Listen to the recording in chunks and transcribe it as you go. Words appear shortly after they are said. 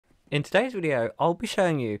In today's video, I'll be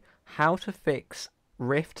showing you how to fix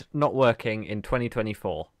Rift not working in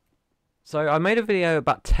 2024. So I made a video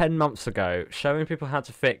about 10 months ago showing people how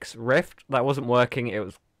to fix Rift that wasn't working. It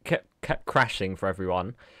was kept crashing for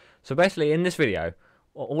everyone. So basically in this video,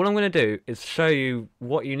 all I'm going to do is show you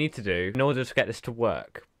what you need to do in order to get this to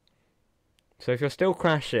work. So if you're still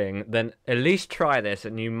crashing, then at least try this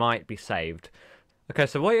and you might be saved. Okay,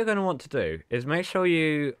 so what you're going to want to do is make sure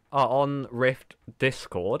you are on Rift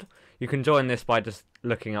Discord. You can join this by just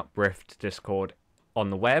looking up Rift Discord on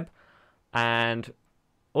the web. And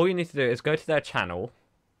all you need to do is go to their channel.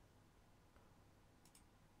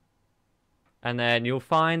 And then you'll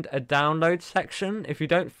find a download section. If you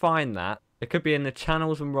don't find that, it could be in the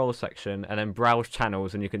channels and roles section. And then browse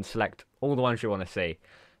channels and you can select all the ones you want to see.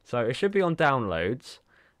 So it should be on downloads.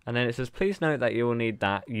 And then it says, please note that you will need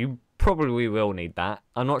that. You probably will need that.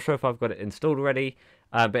 I'm not sure if I've got it installed already,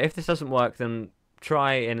 but if this doesn't work, then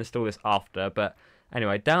try and install this after. But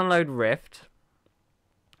anyway, download Rift,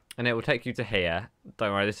 and it will take you to here.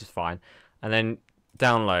 Don't worry, this is fine. And then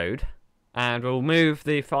download, and we'll move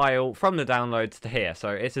the file from the downloads to here. So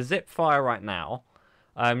it's a zip file right now.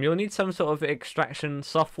 You'll need some sort of extraction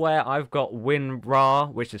software. I've got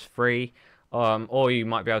WinRAR, which is free, or you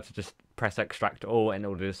might be able to just press extract all and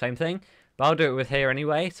it'll do the same thing. But I'll do it with here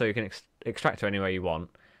anyway, so you can extract it any way you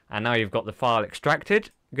want. And now you've got the file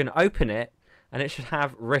extracted. You're going to open it, and it should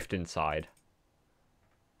have Rift inside.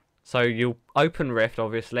 So you'll open Rift,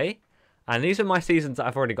 obviously. And these are my seasons that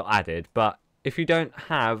I've already got added. But if you don't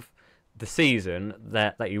have the season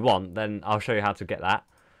that you want, then I'll show you how to get that.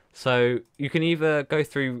 So you can either go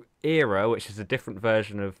through Era, which is a different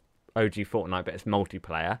version of OG Fortnite, but it's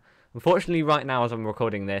multiplayer. Unfortunately, right now, as I'm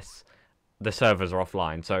recording this, the servers are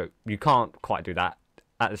offline, so you can't quite do that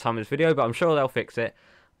at the time of this video, but I'm sure they'll fix it.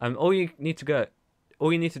 All you need to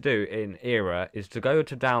do in Era is to go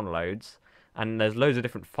to downloads, and there's loads of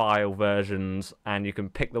different file versions, and you can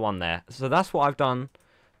pick the one there. So that's what I've done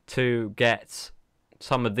to get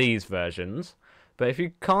some of these versions. But if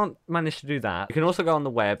you can't manage to do that, you can also go on the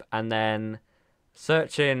web and then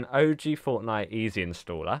search in OG Fortnite Easy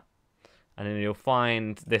Installer, and then you'll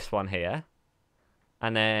find this one here.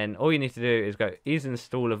 And then all you need to do is go Easy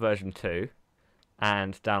Installer version 2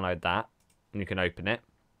 and download that, and you can open it.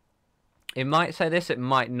 It might say this, it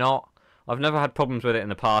might not. I've never had problems with it in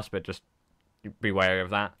the past, but just be wary of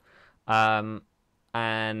that.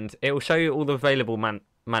 And it will show you all the available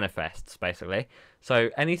manifests, basically. So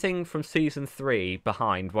anything from Season 3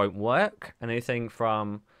 behind won't work, and anything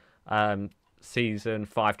from Season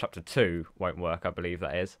 5 Chapter 2 won't work, I believe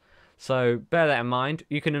that is. So bear that in mind.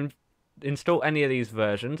 You can install any of these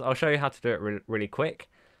versions. I'll show you how to do it really quick.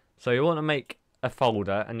 So you want to make a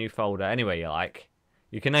folder, a new folder, anywhere you like.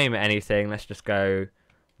 You can name it anything. Let's just go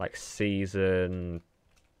like Season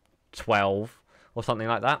 12 or something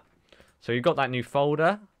like that. So you've got that new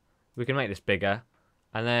folder. We can make this bigger.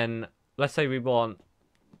 And then let's say we want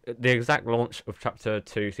the exact launch of Chapter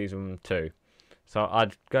 2, Season 2. So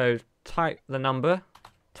I'd go type the number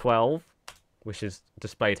 12, which is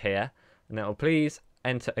displayed here. And it will please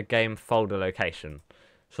enter a game folder location.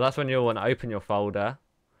 So that's when you'll want to open your folder,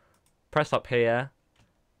 press up here,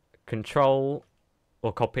 control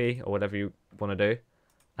or copy or whatever you want to do,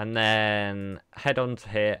 and then head on to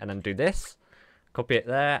here and then do this, copy it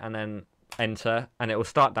there and then enter, and it will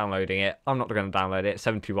start downloading it. I'm not going to download it.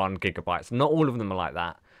 71 gigabytes. Not all of them are like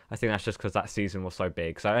that. I think that's just because that season was so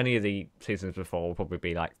big. So any of the seasons before will probably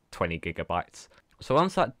be like 20 gigabytes. So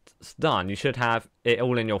once that's done, you should have it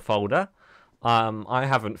all in your folder. I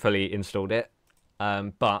haven't fully installed it,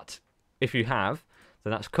 but if you have,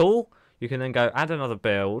 then that's cool. You can then go add another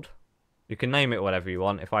build. You can name it whatever you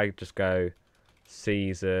want. If I just go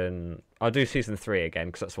season, I'll do Season 3 again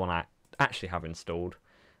because that's the one I actually have installed.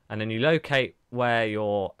 And then you locate where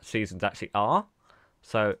your seasons actually are.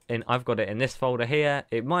 So I've got it in this folder here.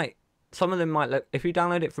 Some of them might look, if you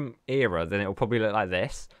download it from Era, then it will probably look like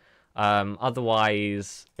this.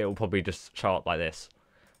 Otherwise, it will probably just show up like this.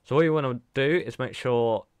 So what you want to do is make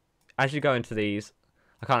sure, as you go into these,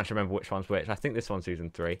 I can't actually remember which one's which. I think this one's Season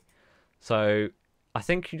 3. So I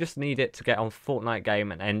think you just need it to get on Fortnite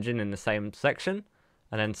Game and Engine in the same section.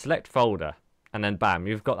 And then select folder. And then bam,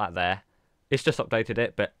 you've got that there. It's just updated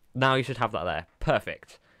it, but now you should have that there.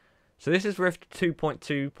 Perfect. So this is Rift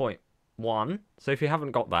 2.2.1. So if you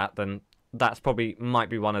haven't got that, then that's might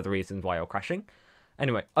be one of the reasons why you're crashing.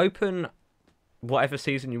 Anyway, open whatever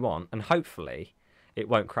season you want, and hopefully it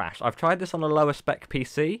won't crash. I've tried this on a lower spec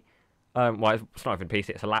PC. Well, it's not even PC,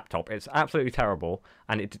 it's a laptop. It's absolutely terrible,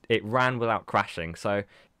 and it ran without crashing. So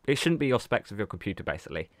it shouldn't be your specs of your computer,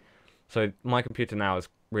 basically. So my computer now is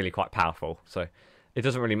really quite powerful. So it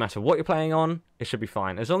doesn't really matter what you're playing on, it should be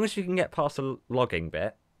fine. As long as you can get past the logging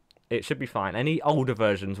bit, it should be fine. Any older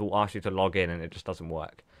versions will ask you to log in and it just doesn't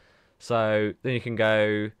work. So then you can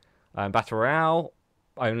go Battle Royale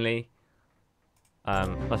only.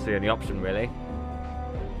 That's the only option really.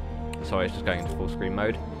 Sorry, it's just going into full screen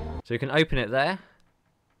mode. So you can open it there.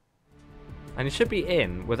 And you should be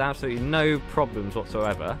in with absolutely no problems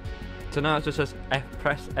whatsoever. So now it just says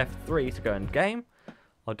press F3 to go in game.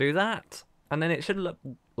 I'll do that. And then it should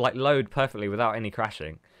load perfectly without any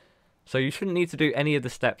crashing. So you shouldn't need to do any of the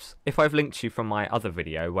steps. If I've linked you from my other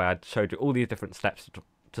video where I showed you all these different steps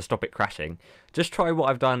to stop it crashing, just try what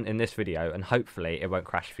I've done in this video and hopefully it won't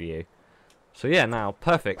crash for you. So yeah, now,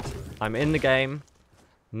 perfect. I'm in the game.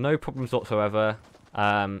 No problems whatsoever.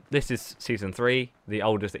 This is Season 3, the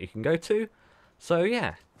oldest that you can go to. So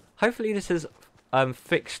yeah, hopefully this has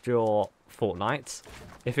fixed your Fortnite.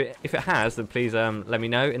 If it has, then please let me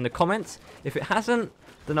know in the comments. If it hasn't,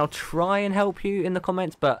 then I'll try and help you in the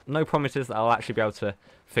comments, but no promises that I'll actually be able to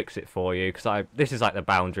fix it for you, because this is like the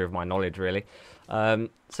boundary of my knowledge, really. So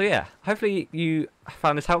yeah, hopefully you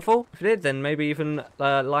found this helpful. If you did, then maybe even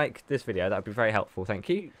like this video. That would be very helpful. Thank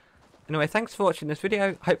you. Anyway, thanks for watching this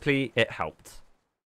video. Hopefully it helped.